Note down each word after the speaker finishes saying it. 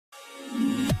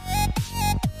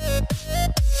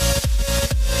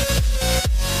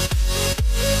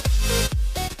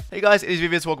Hey guys, it is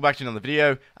Vivius, welcome back to another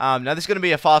video. Now this is going to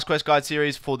be a fast quest guide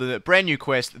series for the brand new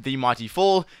quest, The Mighty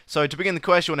Fall. So to begin the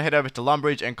quest, you want to head over to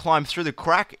Lumbridge and climb through the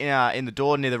crack in the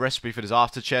door near the recipe for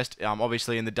disaster chest,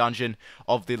 obviously in the dungeon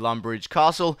of the Lumbridge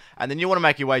castle. And then you want to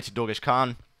make your way to Dorgesh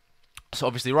Khan. So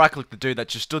obviously right click the dude that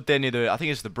just stood there near the, I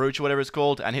think it's the brooch or whatever it's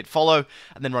called, and hit follow,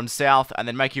 and then run south, and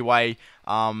then make your way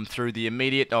through the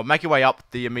immediate, or make your way up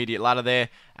the immediate ladder there,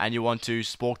 and you want to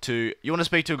speak to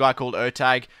a guy called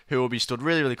Ertag, who will be stood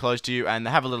really close to you, and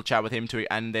have a little chat with him too,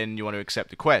 and then you want to accept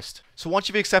the quest. So once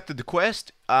you've accepted the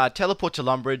quest, teleport to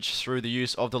Lumbridge through the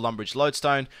use of the Lumbridge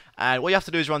lodestone, and what you have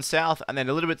to do is run south, and then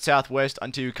a little bit southwest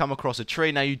until you come across a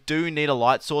tree. Now you do need a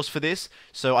light source for this,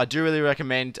 so I do really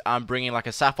recommend bringing like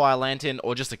a sapphire lantern,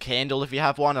 or just a candle if you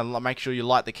have one, and make sure you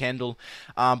light the candle.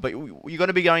 But you're going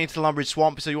to be going into the Lumbridge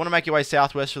swamp, so you want to make your way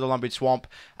southwest through the Lumbridge swamp,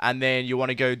 and then you want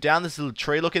to go down this little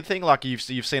tree looking thing like you've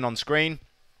seen on screen.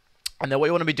 And then what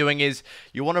you want to be doing is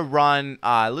you want to run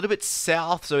a little bit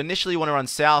south. So initially you want to run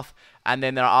south, and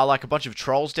then there are like a bunch of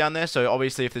trolls down there. So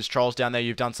obviously if there's trolls down there,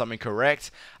 you've done something correct.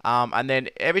 And then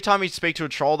every time you speak to a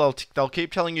troll, they'll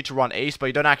keep telling you to run east, but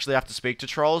you don't actually have to speak to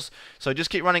trolls. So just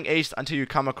keep running east until you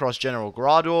come across General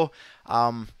Grador.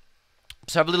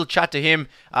 So have a little chat to him,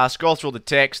 scroll through all the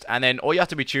text, and then all you have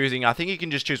to be choosing, I think you can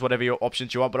just choose whatever your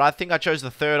options you want, but I think I chose the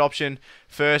third option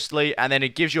firstly, and then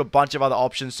it gives you a bunch of other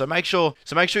options, so make sure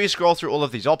you scroll through all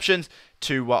of these options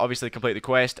to obviously complete the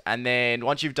quest, and then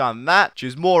once you've done that,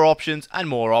 choose more options, and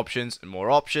more options, and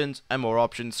more options, and more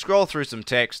options, scroll through some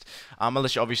text,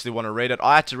 unless you obviously want to read it.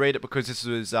 I had to read it because this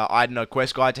was, I had no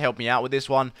quest guide to help me out with this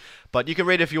one, but you can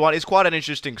read it if you want. It's quite an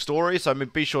interesting story, so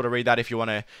be sure to read that if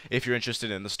you're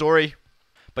interested in the story.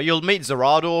 But you'll meet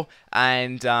Zerador,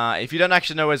 and if you don't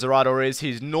actually know where Zerador is,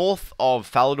 he's north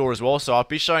of Falador as well, so I'll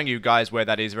be showing you guys where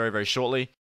that is very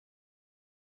shortly.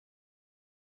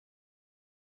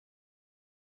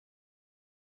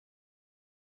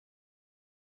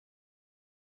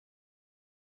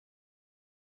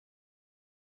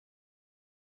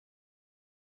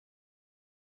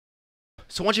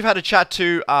 So once you've had a chat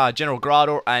to General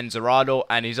Grador and Zerador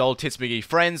and his old Titsmiggy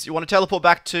friends, you want to teleport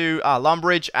back to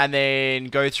Lumbridge and then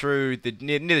go through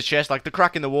near the chest, like the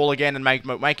crack in the wall again, and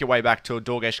make your way back to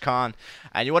Dorgesh Khan.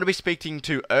 And you want to be speaking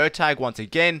to Ertag once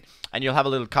again, and you'll have a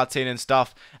little cutscene and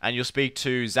stuff, and you'll speak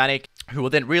to Zanik, who will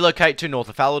then relocate to north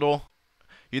of Falador.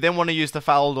 You then want to use the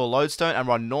Falador lodestone and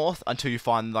run north until you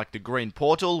find like the green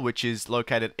portal, which is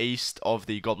located east of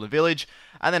the Goblin Village,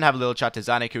 and then have a little chat to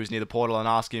Zanik, who is near the portal, and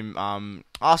ask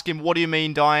him what do you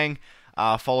mean dying,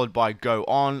 followed by go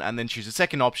on, and then choose the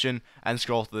second option and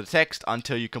scroll through the text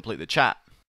until you complete the chat.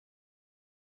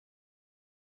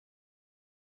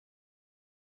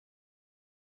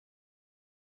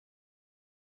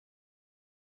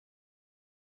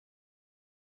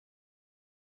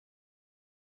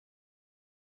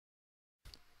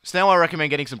 So now I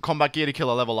recommend getting some combat gear to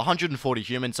kill a level 140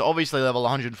 human. So obviously level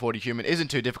 140 human isn't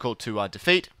too difficult to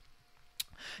defeat.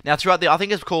 Now throughout I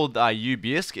think it's called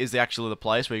Ubisk is actually the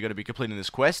place where you're going to be completing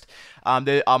this quest.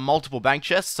 There are multiple bank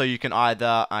chests, so you can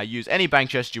either use any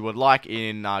bank chest you would like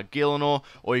in Gielinor,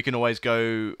 or you can always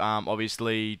go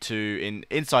obviously to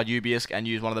inside Ubisk and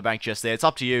use one of the bank chests there. It's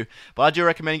up to you, but I do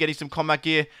recommend getting some combat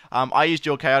gear. I use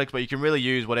dual chaotics, but you can really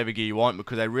use whatever gear you want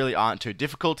because they really aren't too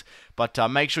difficult. But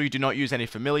make sure you do not use any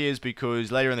familiars,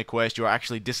 because later in the quest you are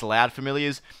actually disallowed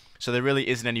familiars. So there really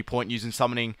isn't any point using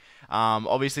summoning.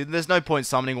 Obviously, there's no point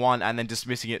summoning one and then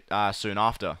dismissing it soon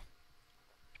after.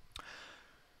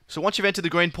 So once you've entered the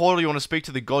green portal, you want to speak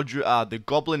to the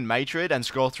Goblin Matrid and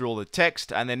scroll through all the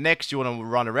text. And then next, you want to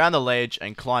run around the ledge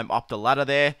and climb up the ladder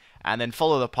there, and then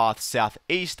follow the path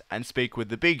southeast and speak with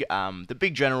the big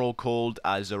general called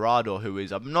Zerador, who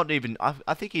is I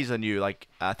think he's a new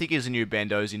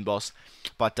Bandosian boss.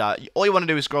 But all you want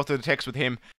to do is scroll through the text with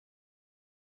him.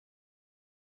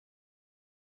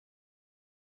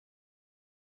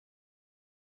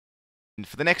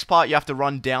 For the next part, you have to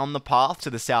run down the path to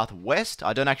the southwest.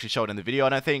 I don't actually show it in the video, I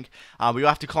don't think. But you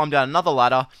have to climb down another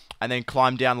ladder, and then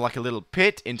climb down like a little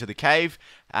pit into the cave.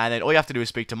 And then all you have to do is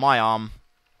speak to my arm.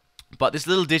 But this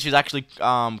little ditch is actually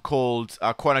called,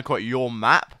 quote-unquote,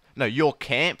 your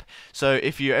camp. So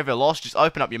if you're ever lost, just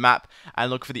open up your map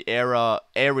and look for the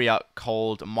area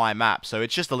called my map. So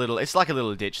it's just it's like a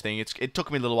little ditch thing. It took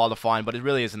me a little while to find, but it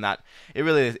really isn't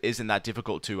that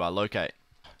difficult to locate.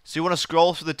 So you want to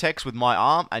scroll through the text with my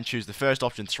arm and choose the first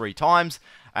option 3 times,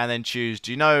 and then choose,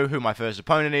 do you know who my first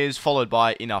opponent is, followed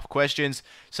by enough questions.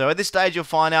 So at this stage you'll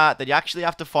find out that you actually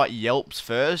have to fight Yelps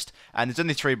first, and there's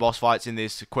only 3 boss fights in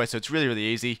this quest, so it's really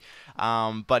easy.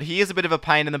 But he is a bit of a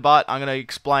pain in the butt. I'm going to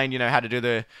explain, how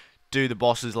to do the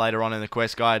bosses later on in the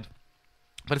quest guide.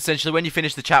 But essentially, when you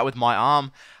finish the chat with my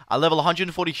arm, a level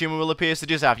 140 human will appear, so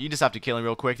you just have to kill him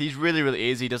real quick. He's really, really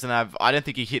easy. He doesn't have, I don't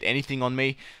think he hit anything on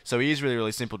me, so he is really,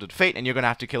 really simple to defeat, and you're going to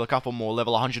have to kill a couple more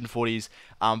level 140s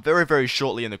very, very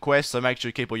shortly in the quest, so make sure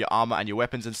you keep all your armor and your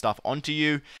weapons and stuff onto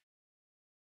you.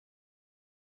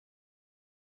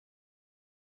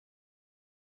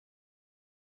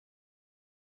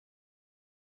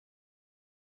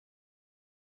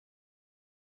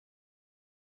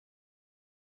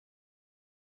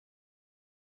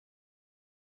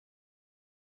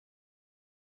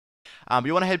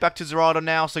 You want to head back to Zerado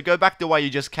now, so go back the way you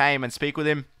just came and speak with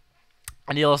him.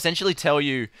 And he'll essentially tell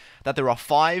you that there are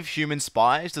 5 human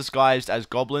spies disguised as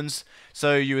goblins.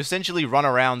 So you essentially run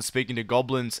around speaking to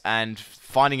goblins and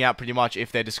finding out pretty much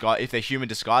if they're human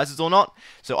disguises or not.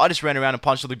 So I just ran around and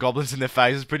punched all the goblins in their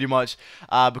faces pretty much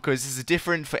because this is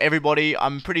different for everybody.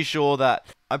 I'm pretty sure the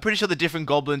different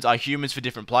goblins are humans for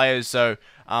different players. So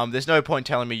there's no point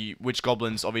telling me which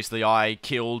goblins obviously I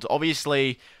killed.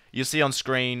 Obviously, you'll see on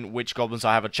screen which goblins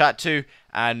I have a chat to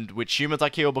and which humans I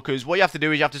kill, because what you have to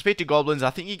do is you have to speak to goblins. I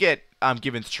think you get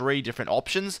given 3 different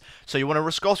options, so you want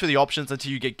to scroll through the options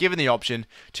until you get given the option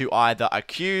to either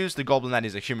accuse the goblin that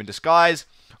is a human disguise,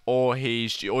 or you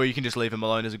can just leave him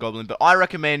alone as a goblin. But I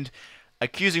recommend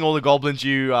accusing all the goblins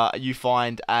you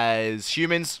find as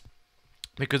humans,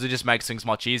 because it just makes things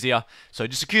much easier. So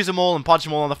just accuse them all and punch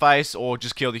them all in the face, or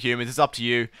just kill the humans. It's up to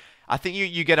you. I think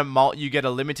you get a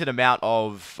limited amount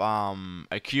of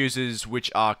accusers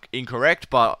which are incorrect,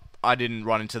 but I didn't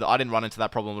run into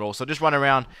that problem at all. So just run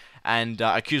around and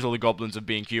accuse all the goblins of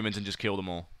being humans and just kill them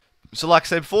all. So like I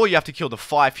said before, you have to kill the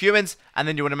 5 humans, and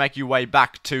then you want to make your way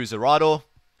back to Zerado.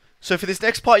 So for this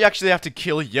next part, you actually have to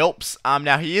kill Yelps.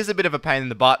 Now he is a bit of a pain in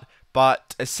the butt,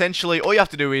 but essentially all you have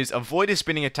to do is avoid his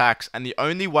spinning attacks, and the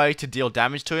only way to deal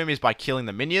damage to him is by killing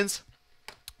the minions.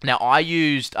 Now, I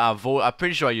used, I'm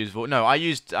pretty sure I used, I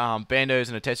used Bandos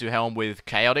and a Tetsu Helm with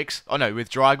Chaotix, with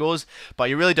Drygors,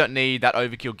 but you really don't need that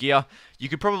overkill gear. You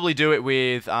could probably do it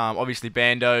with, obviously,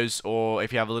 Bandos, or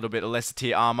if you have a little bit of lesser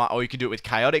tier armor, or you could do it with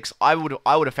Chaotix. I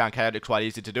would have found Chaotix quite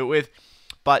easy to do it with,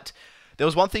 but there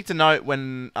was one thing to note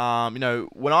when,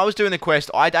 when I was doing the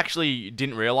quest, I actually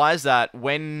didn't realize that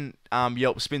when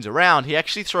Yelp spins around, he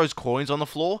actually throws coins on the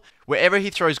floor. Wherever he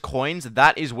throws coins,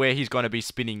 that is where he's going to be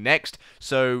spinning next.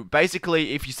 So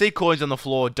basically, if you see coins on the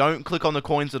floor, don't click on the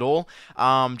coins at all.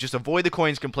 Just avoid the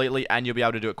coins completely, and you'll be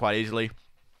able to do it quite easily.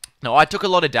 Now, I took a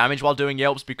lot of damage while doing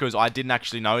Yelps because I didn't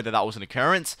actually know that was an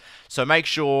occurrence. So make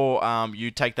sure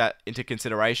you take that into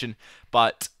consideration.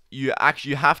 But you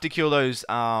have to kill those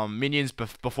minions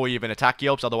before you even attack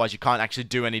Yelps, otherwise you can't actually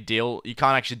deal any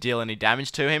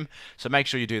damage to him. So make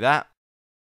sure you do that.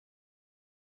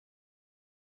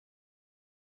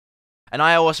 And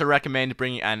I also recommend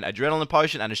bringing an Adrenaline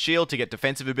Potion and a shield to get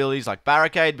defensive abilities like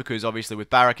Barricade, because obviously with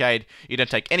Barricade, you don't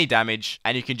take any damage,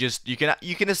 and you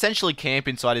can essentially camp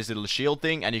inside his little shield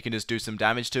thing, and you can just do some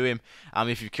damage to him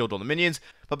if you've killed all the minions.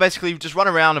 But basically, just run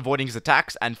around avoiding his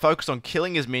attacks, and focus on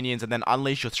killing his minions, and then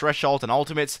unleash your Threshold and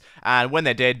Ultimates, and when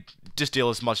they're dead, just deal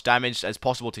as much damage as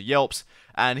possible to Yelps.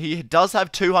 And he does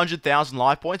have 200,000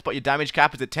 life points, but your damage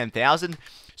cap is at 10,000.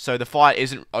 So the fight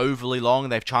isn't overly long.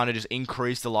 They've tried to just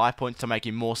increase the life points to make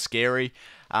him more scary.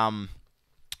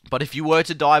 But if you were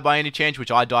to die by any chance,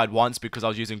 which I died once because I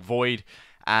was using Void,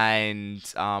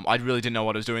 and I really didn't know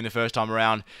what I was doing the first time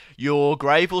around, your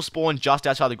grave will spawn just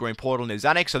outside the green portal near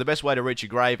Zanuck. So the best way to reach your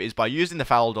grave is by using the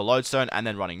Fallow Lodestone and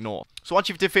then running north. So once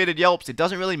you've defeated Yelps, it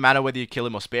doesn't really matter whether you kill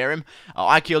him or spare him.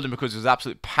 I killed him because it was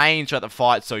absolute pain throughout the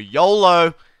fight, so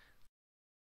YOLO!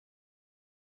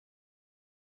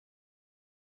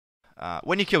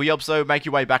 When you kill Yelps, though, make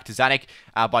your way back to Zanuck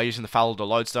by using the Fallow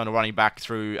Lodestone or running back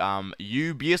through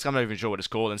Ubius, I'm not even sure what it's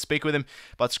called, and speak with him.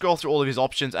 But scroll through all of his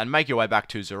options and make your way back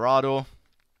to Zerado.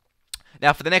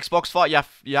 Now, for the next box fight,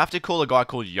 you have to call a guy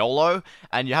called YOLO,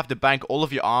 and you have to bank all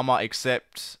of your armor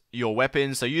except your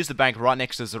weapons. So use the bank right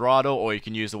next to Zerado, or you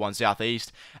can use the one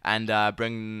southeast, and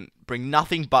bring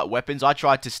nothing but weapons. I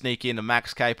tried to sneak in a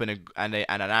max cape and an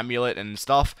amulet and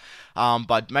stuff,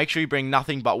 but make sure you bring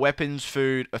nothing but weapons,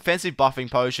 food, offensive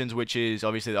buffing potions, which is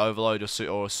obviously the overload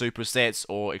or super sets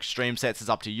or extreme sets, is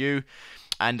up to you.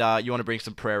 And you want to bring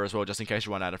some prayer as well, just in case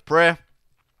you run out of prayer.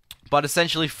 But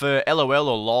essentially for LOL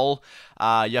or LOL,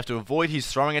 you have to avoid his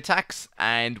throwing attacks,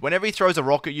 and whenever he throws a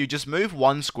rock at you, just move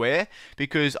 1 square,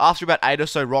 because after about 8 or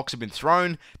so rocks have been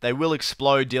thrown, they will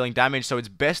explode, dealing damage. So it's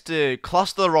best to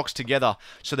cluster the rocks together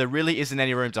so there really isn't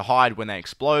any room to hide when they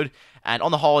explode. And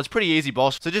on the whole, it's pretty easy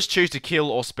boss, so just choose to kill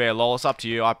or spare LOL. It's up to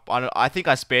you. I think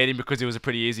I spared him because he was a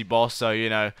pretty easy boss, so you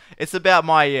know, it's about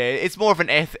it's more of an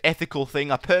ethical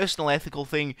thing, a personal ethical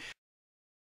thing.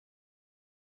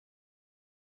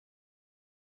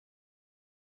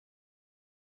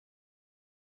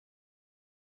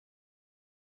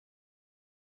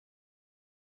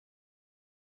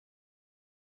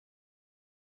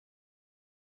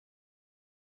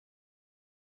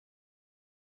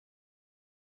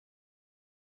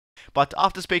 But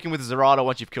after speaking with Zerator,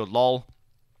 once you've killed LOL,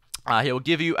 he will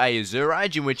give you a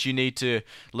Zurage in which you need to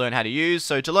learn how to use.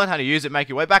 So to learn how to use it, make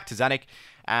your way back to Zanuck,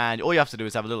 and all you have to do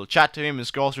is have a little chat to him and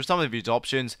scroll through some of his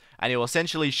options, and he will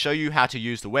essentially show you how to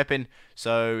use the weapon.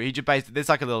 So he just basically, there's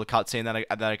like a little cutscene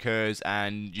that occurs,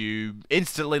 and you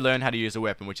instantly learn how to use the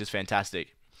weapon, which is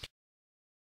fantastic.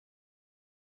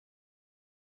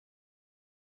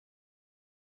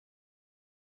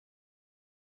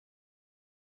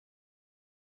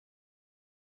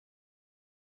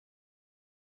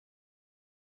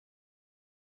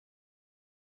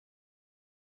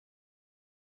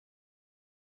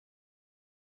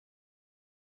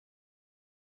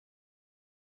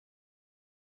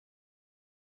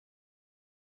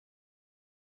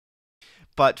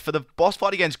 But for the boss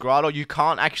fight against Grotto, you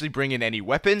can't actually bring in any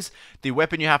weapons. The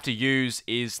weapon you have to use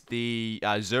is the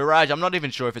Zurage. I'm not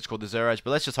even sure if it's called the Zurage,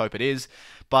 but let's just hope it is.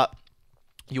 But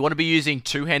you want to be using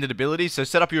two-handed abilities, so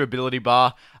set up your ability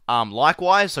bar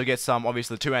likewise. So get some,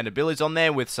 obviously, two-handed abilities on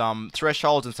there with some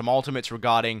thresholds and some ultimates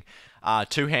regarding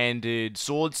two-handed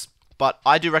swords. But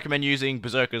I do recommend using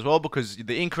Berserk as well, because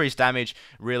the increased damage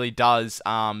really does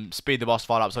speed the boss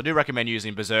fight up. So I do recommend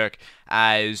using Berserk,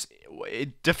 as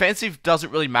defensive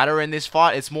doesn't really matter in this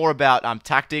fight. It's more about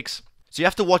tactics. So you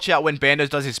have to watch out when Bandos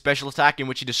does his special attack, in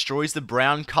which he destroys the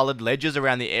brown colored ledges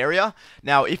around the area.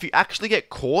 Now, if you actually get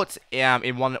caught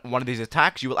in one of these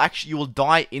attacks, you will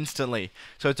die instantly.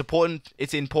 So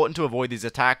it's important to avoid these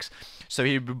attacks. So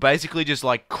he basically just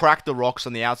like crack the rocks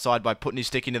on the outside by putting his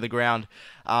stick into the ground.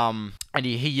 And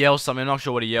he yells something. I'm not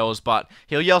sure what he yells, but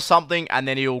he'll yell something, and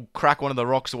then he'll crack one of the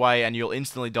rocks away, and you'll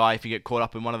instantly die if you get caught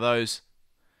up in one of those.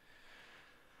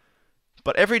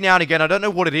 But every now and again, I don't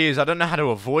know what it is, I don't know how to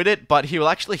avoid it, but he will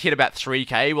actually hit about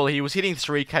 3k. Well, he was hitting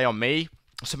 3k on me,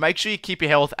 so make sure you keep your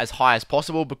health as high as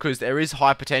possible, because there is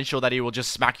high potential that he will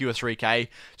just smack you a 3k.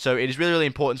 So it is really, really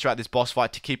important throughout this boss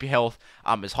fight to keep your health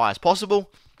as high as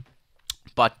possible.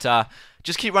 But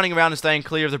just keep running around and staying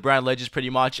clear of the brown ledges pretty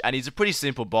much, and he's a pretty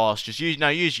simple boss. Just use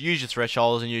your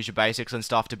thresholds and use your basics and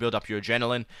stuff to build up your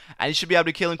adrenaline, and you should be able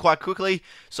to kill him quite quickly.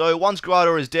 So once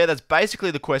Grotto is dead, that's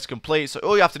basically the quest complete. So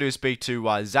all you have to do is speak to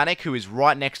Zanuck, who is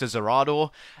right next to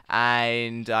Zerator,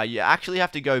 and you actually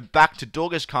have to go back to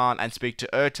Dorgesh Khan and speak to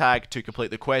Ertag to complete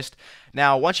the quest.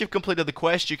 Now, once you've completed the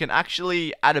quest, you can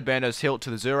actually add a Bandos hilt to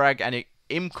the Zurag, and it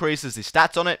increases the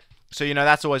stats on it. So, you know,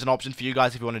 that's always an option for you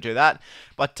guys if you want to do that.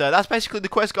 But that's basically the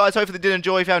quest, guys. Hopefully they did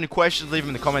enjoy. If you have any questions, leave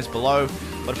them in the comments below.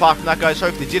 But apart from that, guys,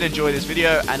 hopefully you did enjoy this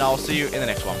video, and I'll see you in the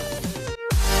next one.